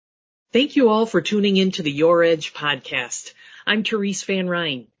Thank you all for tuning in to the Your Edge podcast. I'm Therese Van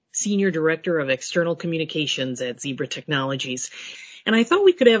Ryn, Senior Director of External Communications at Zebra Technologies. And I thought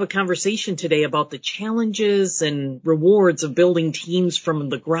we could have a conversation today about the challenges and rewards of building teams from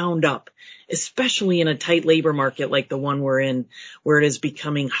the ground up, especially in a tight labor market like the one we're in, where it is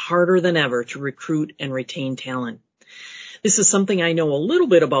becoming harder than ever to recruit and retain talent. This is something I know a little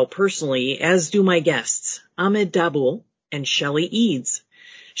bit about personally, as do my guests, Ahmed Daboul and Shelley Eads.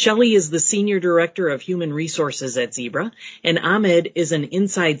 Shelley is the Senior Director of Human Resources at Zebra, and Ahmed is an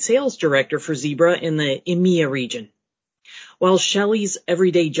Inside Sales Director for Zebra in the EMEA region. While Shelley's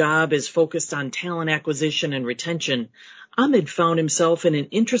everyday job is focused on talent acquisition and retention, Ahmed found himself in an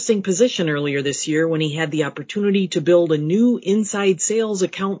interesting position earlier this year when he had the opportunity to build a new inside sales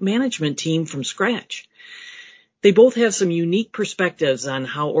account management team from scratch. They both have some unique perspectives on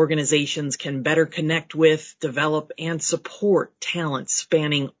how organizations can better connect with, develop, and support talent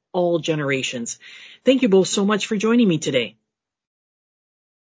spanning all generations. Thank you both so much for joining me today.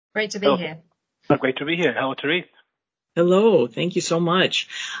 Great to be here. Great to be here. Hello, Therese. Hello. Thank you so much.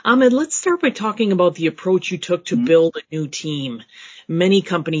 Ahmed, let's start by talking about the approach you took to build a new team. Many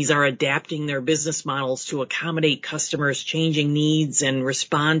companies are adapting their business models to accommodate customers' changing needs and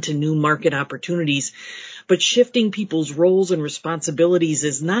respond to new market opportunities. But shifting people's roles and responsibilities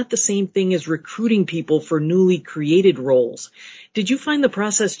is not the same thing as recruiting people for newly created roles. Did you find the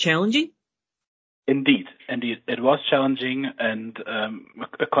process challenging? Indeed. It was challenging, and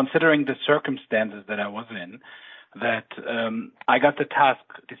considering the circumstances that I was in, that I got the task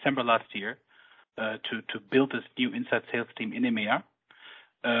December last year to build this new inside sales team in EMEA,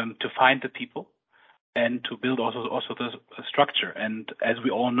 to find the people, and to build also the structure. And as we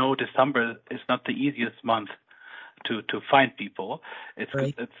all know, December is not the easiest month to find people. It's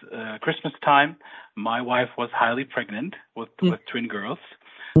Christmas time. My wife was highly pregnant with twin girls.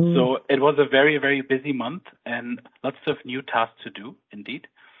 So it was a very, very busy month and lots of new tasks to do, indeed.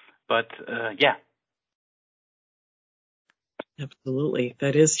 But yeah. Absolutely.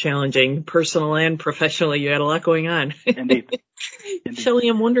 That is challenging, personal and professionally. You had a lot going on. Indeed. Shelley,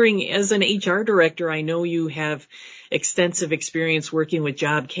 I'm wondering, as an HR director, I know you have extensive experience working with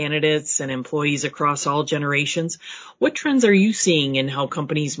job candidates and employees across all generations. What trends are you seeing in how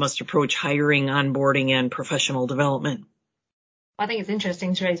companies must approach hiring, onboarding, and professional development? I think it's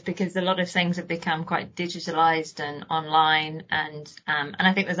interesting, Therese, because a lot of things have become quite digitalized and online, and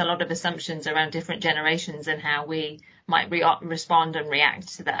I think there's a lot of assumptions around different generations and how we might respond and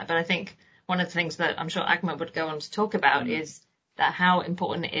react to that. But I think one of the things that I'm sure Ahmed would go on to talk about is that how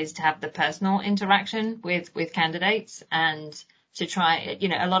important it is to have the personal interaction with candidates, and to try,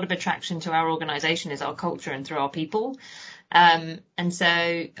 a lot of attraction to our organization is our culture and through our people. And so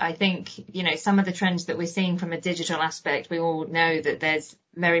I think, some of the trends that we're seeing from a digital aspect, we all know that there's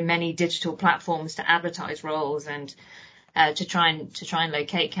very many digital platforms to advertise roles and to try and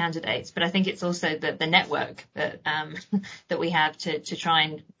locate candidates. But I think it's also the network that that we have to try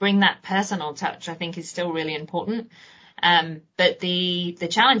and bring that personal touch, I think, is still really important. But the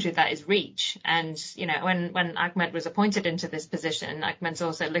challenge with that is reach. And, when Ahmed was appointed into this position, Ahmed's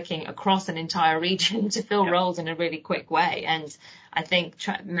also looking across an entire region to fill roles in a really quick way. And I think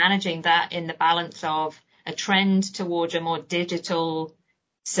managing that in the balance of a trend towards a more digital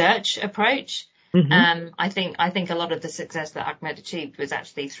search approach, I think a lot of the success that Ahmed achieved was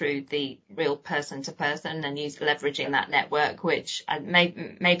actually through the real person to person and leveraging that network, which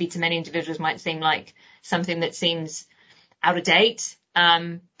maybe to many individuals might seem like something that seems out of date.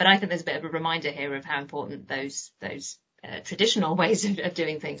 But I think there's a bit of a reminder here of how important those traditional ways of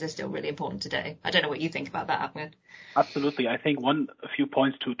doing things are still really important today. I don't know what you think about that, Ahmed. Absolutely. I think a few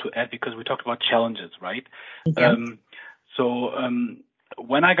points to add, because we talked about challenges, right? Yeah.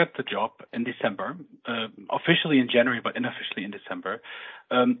 When I got the job in December, officially in January, but unofficially in December,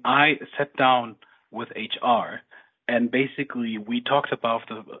 I sat down with HR, and basically we talked about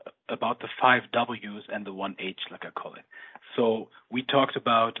the 5 W's and the 1 H, like I call it. So we talked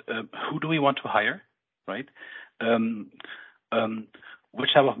about who do we want to hire, right?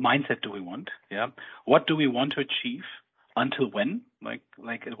 Which type of mindset do we want? Yeah. What do we want to achieve? Until when? Like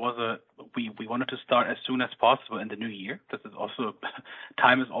it was we wanted to start as soon as possible in the new year. This is also,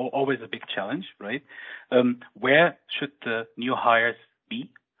 time is always a big challenge, right? Where should the new hires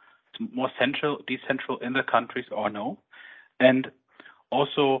be? More central, decentral in the countries, or no? And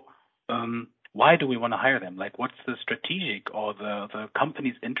also, why do we want to hire them? Like, what's the strategic or the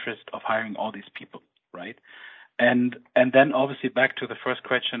company's interest of hiring all these people, right? And then obviously back to the first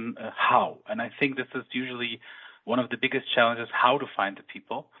question, how? And I think this is usually one of the biggest challenges, how to find the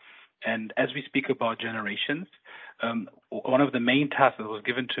people. And as we speak about generations, one of the main tasks that was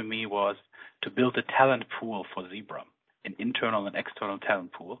given to me was to build a talent pool for Zebra, an internal and external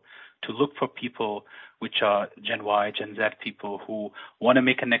talent pool, to look for people which are Gen Y, Gen Z people who want to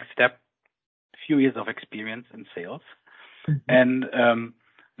make a next step, few years of experience in sales. Mm-hmm. And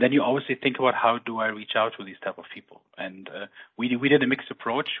then you obviously think about how do I reach out to these type of people. And we did a mixed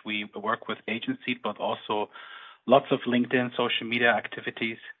approach. We work with agencies, but also lots of LinkedIn, social media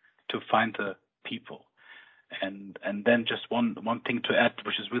activities to find the people. And then just one thing to add,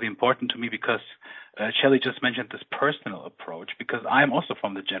 which is really important to me, because Shelley just mentioned this personal approach, because I'm also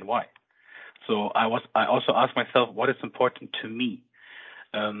from the Gen Y. So I also asked myself, what is important to me?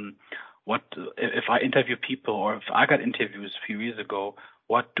 What if I interview people, or if I got interviews a few years ago,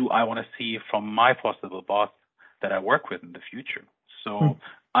 what do I want to see from my possible boss that I work with in the future? So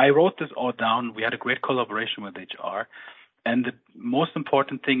I wrote this all down. We had a great collaboration with HR, and the most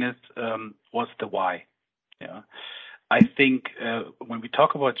important thing was the why. Yeah, I think when we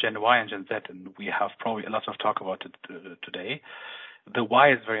talk about Gen Y and Gen Z, and we have probably a lot of talk about it today, the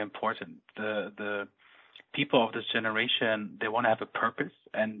why is very important. The people of this generation, they want to have a purpose,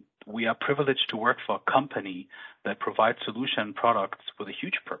 and we are privileged to work for a company that provides solution products with a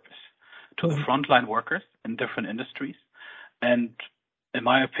huge purpose to the frontline workers in different industries. And in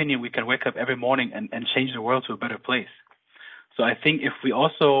my opinion, we can wake up every morning and change the world to a better place. So I think if we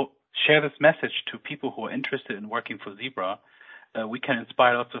also share this message to people who are interested in working for Zebra, we can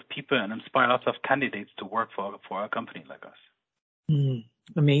inspire lots of people and inspire lots of candidates to work for a company like us.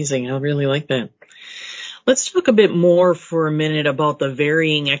 Amazing. I really like that. Let's talk a bit more for a minute about the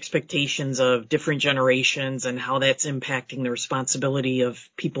varying expectations of different generations and how that's impacting the responsibility of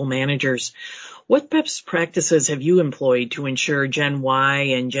people managers. What best practices have you employed to ensure Gen Y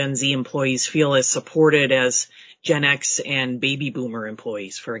and Gen Z employees feel as supported as Gen X and baby boomer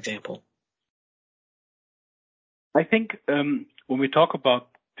employees, for example? I think when we talk about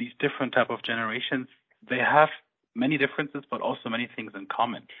these different type of generations, they have many differences, but also many things in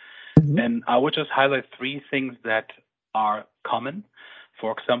common. Mm-hmm. And I would just highlight three things that are common.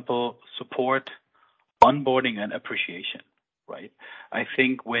 For example, support, onboarding, and appreciation. Right? I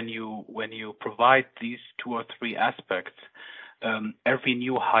think when you provide these two or three aspects, every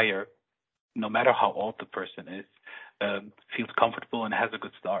new hire, no matter how old the person is, feels comfortable and has a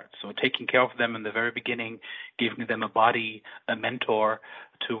good start. So taking care of them in the very beginning, giving them a buddy, a mentor,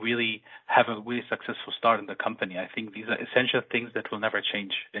 to really have a really successful start in the company. I think these are essential things that will never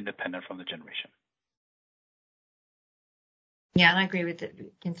change independent from the generation. Yeah, and I agree with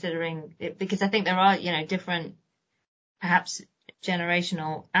it, considering it, because I think there are, different, perhaps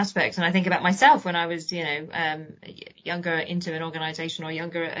generational aspects. And I think about myself when I was, younger into an organization or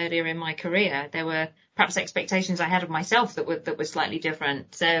earlier in my career, there were perhaps expectations I had of myself that were slightly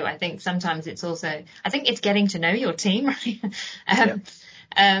different. So I think sometimes it's getting to know your team, right?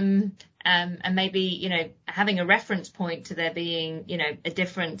 And maybe, having a reference point to there being, a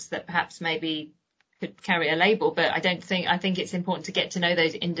difference that perhaps maybe could carry a label, but I think it's important to get to know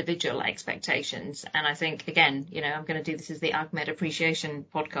those individual expectations. And I think, again, I'm going to do this as the Ahmed Appreciation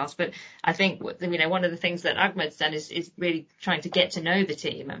podcast, but I think, one of the things that Ahmed's done is really trying to get to know the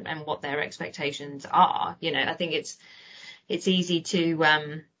team and what their expectations are. I think it's easy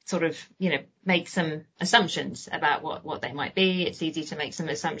to, sort of, make some assumptions about what they might be. It's easy to make some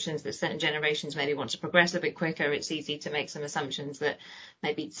assumptions that certain generations maybe want to progress a bit quicker. It's easy to make some assumptions that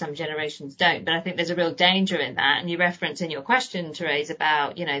maybe some generations don't. But I think there's a real danger in that. And you reference in your question, Therese,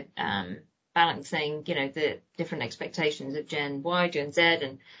 about, balancing, the different expectations of Gen Y, Gen Z,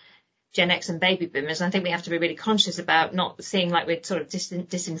 and Gen X and baby boomers. And I think we have to be really conscious about not seeing like we're sort of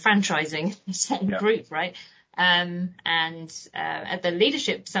disenfranchising a certain group, right? And at the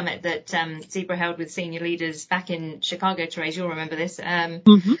leadership summit that Zebra held with senior leaders back in Chicago, Therese, you'll remember this.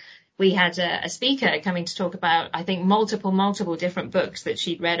 We had a speaker coming to talk about, I think, multiple different books that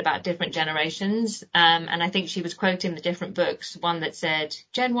she'd read about different generations. And I think she was quoting the different books. One that said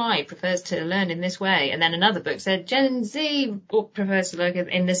Gen Y prefers to learn in this way, and then another book said Gen Z prefers to learn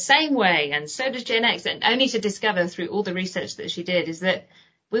in the same way, and so does Gen X. And only to discover through all the research that she did is that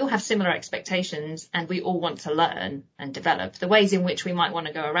we all have similar expectations and we all want to learn and develop. The ways in which we might want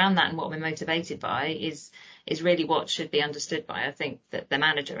to go around that and what we're motivated by is really what should be understood by, I think, the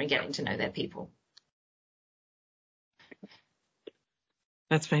manager and getting to know their people.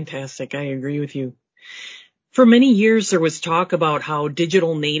 That's fantastic. I agree with you. For many years, there was talk about how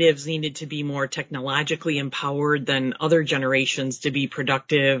digital natives needed to be more technologically empowered than other generations to be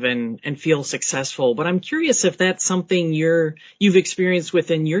productive and feel successful. But I'm curious if that's something you've experienced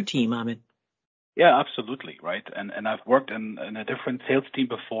within your team, Ahmed. Yeah, absolutely, right. And I've worked in a different sales team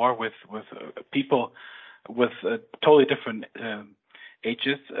before with people with totally different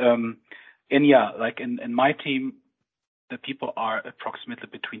ages. And yeah, like in my team, the people are approximately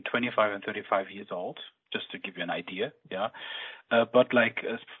between 25 and 35 years old, just to give you an idea. Yeah. But like,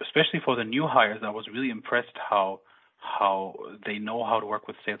 especially for the new hires, I was really impressed how they know how to work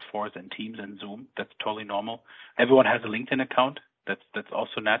with Salesforce and Teams and Zoom. That's totally normal. Everyone has a LinkedIn account. That's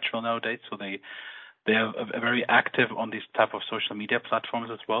also natural nowadays. So they are very active on these type of social media platforms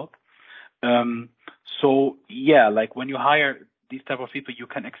as well. So yeah, like when you hire these type of people, you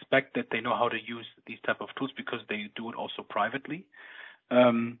can expect that they know how to use these type of tools because they do it also privately.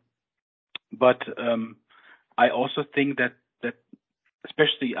 But I also think that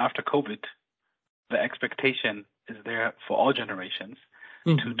especially after COVID, the expectation is there for all generations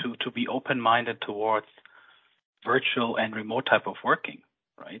to be open-minded towards virtual and remote type of working,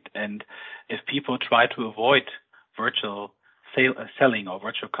 right? And if people try to avoid virtual selling or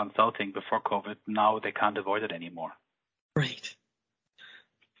virtual consulting before COVID, now they can't avoid it anymore. Right.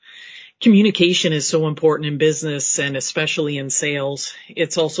 Communication is so important in business and especially in sales.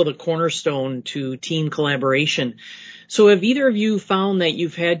 It's also the cornerstone to team collaboration. So have either of you found that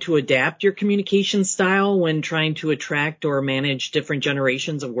you've had to adapt your communication style when trying to attract or manage different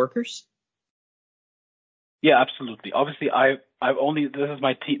generations of workers? Yeah, absolutely. Obviously, this is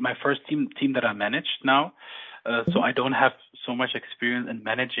my first team that I managed now. So I don't have so much experience in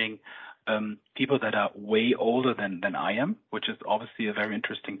managing people that are way older than I am, which is obviously a very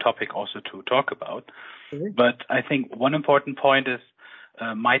interesting topic also to talk about. Mm-hmm. But I think one important point is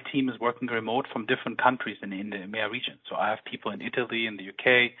my team is working remote from different countries in the EMEA region. So I have people in Italy, in the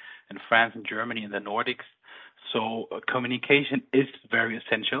UK, in France, in Germany, in the Nordics. So communication is very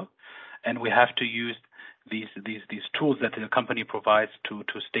essential, and we have to use these tools that the company provides to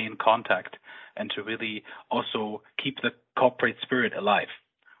stay in contact and to really also keep the corporate spirit alive,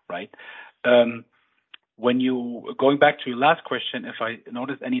 right? When you going back to your last question, if I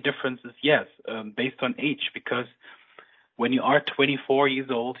notice any differences, yes, based on age, because when you are 24 years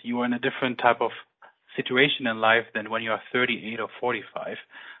old, you are in a different type of situation in life than when you are 38 or 45.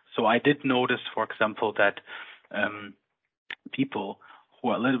 So I did notice, for example, that people who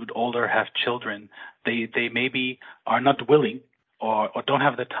are a little bit older, have children, they maybe are not willing or don't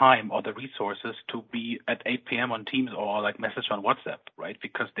have the time or the resources to be at 8 p.m. on Teams or like message on WhatsApp, right?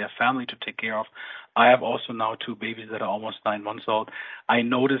 Because they have family to take care of. I have also now 2 babies that are almost 9 months old. I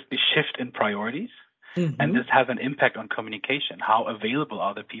noticed a shift in priorities, and this has an impact on communication. How available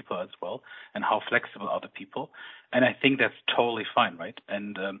are the people as well, and how flexible are the people? And I think that's totally fine, right?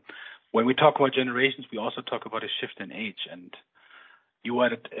 And when we talk about generations, we also talk about a shift in age, and you are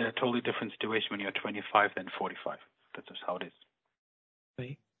at a totally different situation when you're 25 than 45. That's just how it is.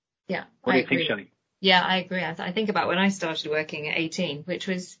 Right. Yeah. What do you think, Shelley? Yeah, I agree. I think about when I started working at 18, which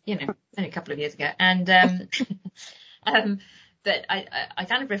was, only a couple of years ago. And, but I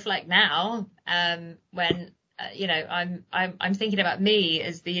kind of reflect now, when, I'm thinking about me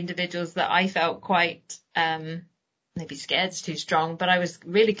as the individuals that I felt quite, maybe scared's too strong, but I was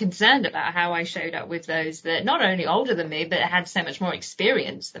really concerned about how I showed up with those that not only older than me, but had so much more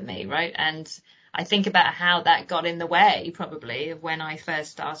experience than me, right? And I think about how that got in the way probably of when I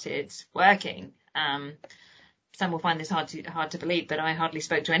first started working. Some will find this hard to believe, but I hardly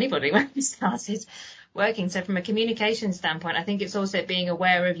spoke to anybody when I started working. So from a communication standpoint, I think it's also being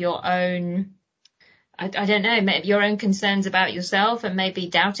aware of your own, I don't know, maybe your own concerns about yourself and maybe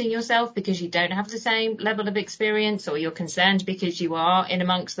doubting yourself because you don't have the same level of experience, or you're concerned because you are in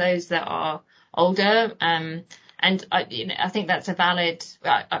amongst those that are older. And I think that's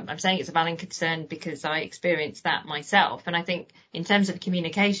I'm saying it's a valid concern because I experienced that myself. And I think in terms of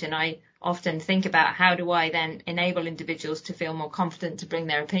communication, I often think about how do I then enable individuals to feel more confident to bring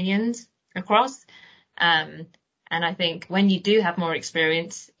their opinions across. And I think when you do have more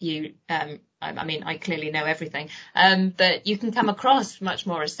experience, I clearly know everything, but you can come across much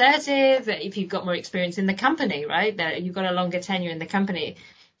more assertive if you've got more experience in the company, right? That you've got a longer tenure in the company.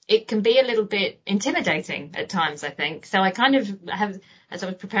 It can be a little bit intimidating at times, I think. So I kind of have, as I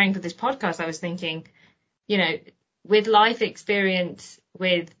was preparing for this podcast, I was thinking, with life experience,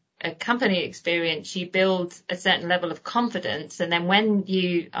 with a company experience, you build a certain level of confidence. And then when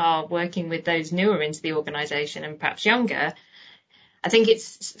you are working with those newer into the organization and perhaps younger, I think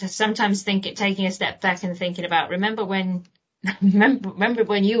it's sometimes taking a step back and thinking about, remember when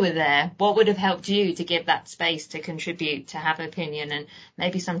you were there, what would have helped you to give that space to contribute, to have an opinion? And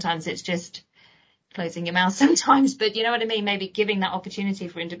maybe sometimes it's just closing your mouth sometimes, but you know what I mean? Maybe giving that opportunity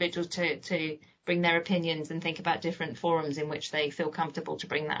for individuals to bring their opinions and think about different forums in which they feel comfortable to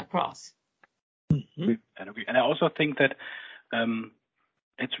bring that across. And I also think that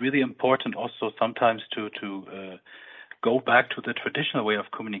it's really important also sometimes to go back to the traditional way of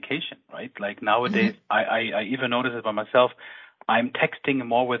communication, right? Like nowadays, I even notice it by myself. I'm texting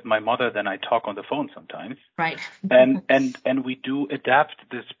more with my mother than I talk on the phone sometimes. Right. and we do adapt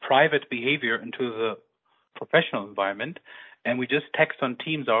this private behavior into the professional environment, and we just text on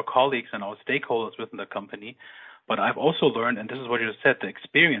Teams our colleagues and our stakeholders within the company. But I've also learned, and this is what you said, the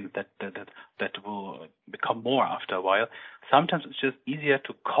experience that will become more after a while. Sometimes it's just easier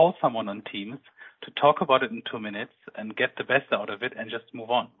to call someone on Teams, to talk about it in 2 minutes and get the best out of it and just move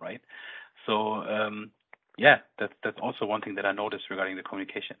on, right? So, that's also one thing that I noticed regarding the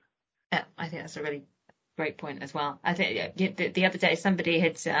communication. Yeah, I think that's a really great point as well. I think the other day somebody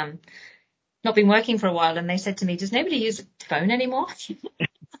had not been working for a while, and they said to me, "Does nobody use a phone anymore?"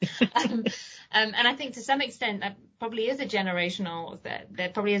 And I think to some extent that probably is a generational, there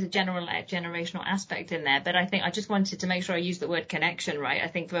probably is a generational aspect in there. But I think I just wanted to make sure I use the word connection right. I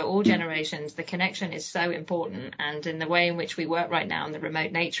think for all generations, the connection is so important. And in the way in which we work right now and the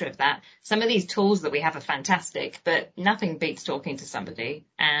remote nature of that, some of these tools that we have are fantastic, but nothing beats talking to somebody.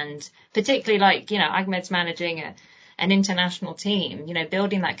 And particularly like, Ahmed's managing an international team,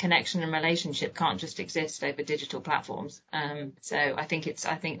 building that connection and relationship can't just exist over digital platforms. So I think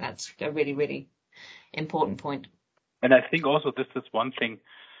that's a really, really important point. And I think also this is one thing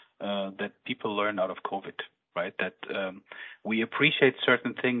that people learn out of COVID, right? That we appreciate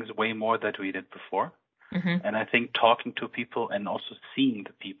certain things way more than we did before. Mm-hmm. And I think talking to people and also seeing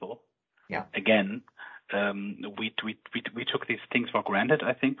the people, again, we took these things for granted,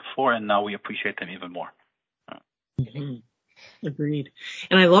 I think, before, and now we appreciate them even more. Mm-hmm. Agreed.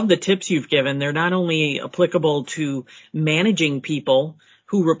 And I love the tips you've given. They're not only applicable to managing people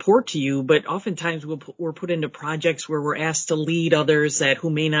who report to you, but oftentimes we're put into projects where we're asked to lead others who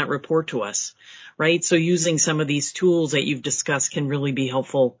may not report to us, right? So using some of these tools that you've discussed can really be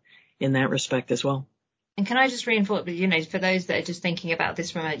helpful in that respect as well. And can I just reinforce, for those that are just thinking about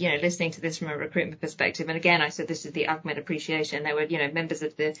this from listening to this from a recruitment perspective, and again, I said this is the Ahmed appreciation. There were, members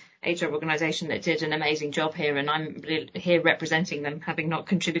of the HR organization that did an amazing job here, and I'm here representing them, having not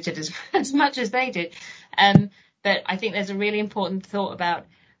contributed as much as they did. But I think there's a really important thought about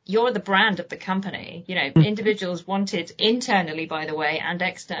you're the brand of the company. Individuals wanted internally, by the way, and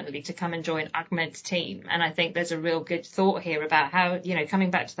externally to come and join Ahmed's team. And I think there's a real good thought here about how, coming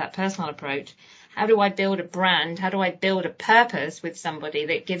back to that personal approach, how do I build a brand? How do I build a purpose with somebody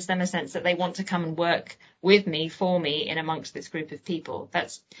that gives them a sense that they want to come and work with me, for me, in amongst this group of people?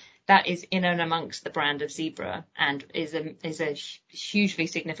 That is in and amongst the brand of Zebra, and is a hugely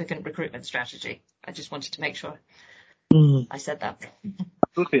significant recruitment strategy. I just wanted to make sure I said that.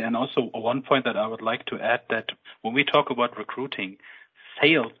 Absolutely. And also one point that I would like to add, that when we talk about recruiting,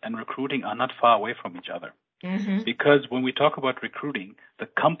 sales and recruiting are not far away from each other. Mm-hmm. Because when we talk about recruiting, the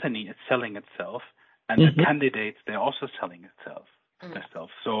company is selling itself, and the candidates, they're also selling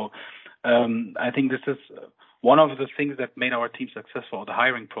themselves. So I think this is one of the things that made our team successful, the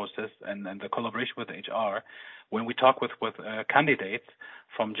hiring process and the collaboration with HR. When we talk with candidates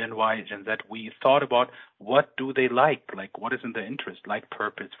from Gen Y, Gen Z, we thought about what do they like what is in their interest, like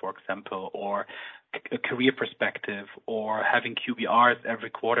purpose, for example, or a career perspective, or having QBRs every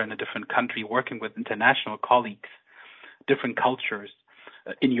quarter in a different country, working with international colleagues, different cultures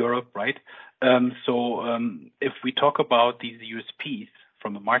in Europe, right? If we talk about these USPs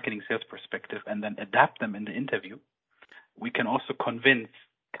from a marketing sales perspective and then adapt them in the interview, we can also convince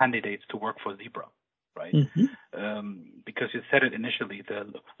candidates to work for Zebra, right? Mm-hmm. Because you said it initially,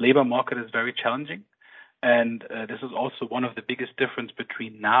 the labor market is very challenging. And this is also one of the biggest difference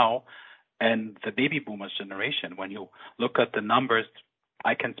between now and the baby boomers generation. When you look at the numbers,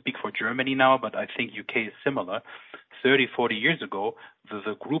 I can speak for Germany now, but I think UK is similar. 30, 40 years ago,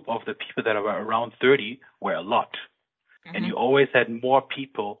 the group of the people that were around 30 were a lot. Mm-hmm. And you always had more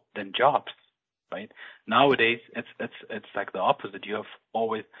people than jobs, right? Nowadays, it's like the opposite. You have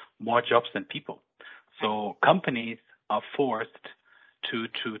always more jobs than people. So companies are forced to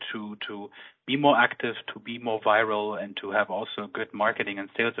be more active, to be more viral, and to have also a good marketing and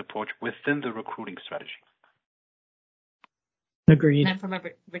sales approach within the recruiting strategy. Agreed. And from a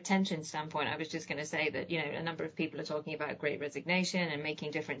retention standpoint, I was just going to say that, a number of people are talking about great resignation and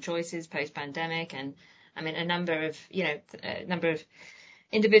making different choices post-pandemic. And I mean, a number of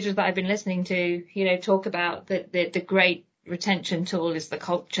individuals that I've been listening to, talk about that the great retention tool is the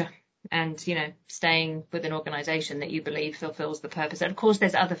culture. And, staying with an organization that you believe fulfills the purpose. And of course,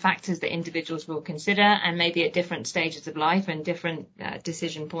 there's other factors that individuals will consider, and maybe at different stages of life and different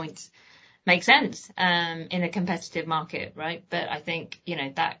decision points make sense in a competitive market, right? But I think,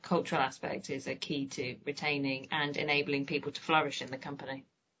 that cultural aspect is a key to retaining and enabling people to flourish in the company.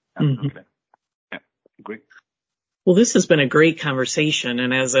 Absolutely. Mm-hmm. Yeah, agree. Well, this has been a great conversation,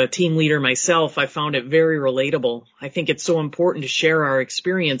 and as a team leader myself, I found it very relatable. I think it's so important to share our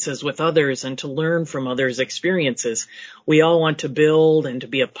experiences with others and to learn from others' experiences. We all want to build and to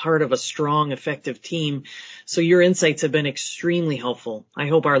be a part of a strong, effective team, so your insights have been extremely helpful. I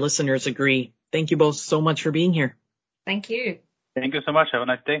hope our listeners agree. Thank you both so much for being here. Thank you. Thank you so much. Have a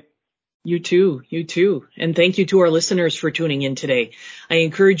nice day. You too. And thank you to our listeners for tuning in today. I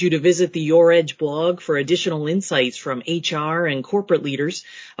encourage you to visit the Your Edge blog for additional insights from HR and corporate leaders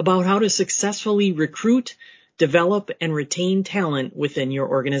about how to successfully recruit, develop, and retain talent within your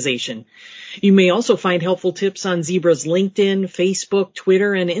organization. You may also find helpful tips on Zebra's LinkedIn, Facebook,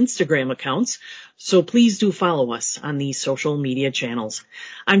 Twitter, and Instagram accounts, so please do follow us on these social media channels.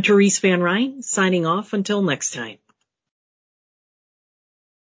 I'm Therese Van Ryn, signing off until next time.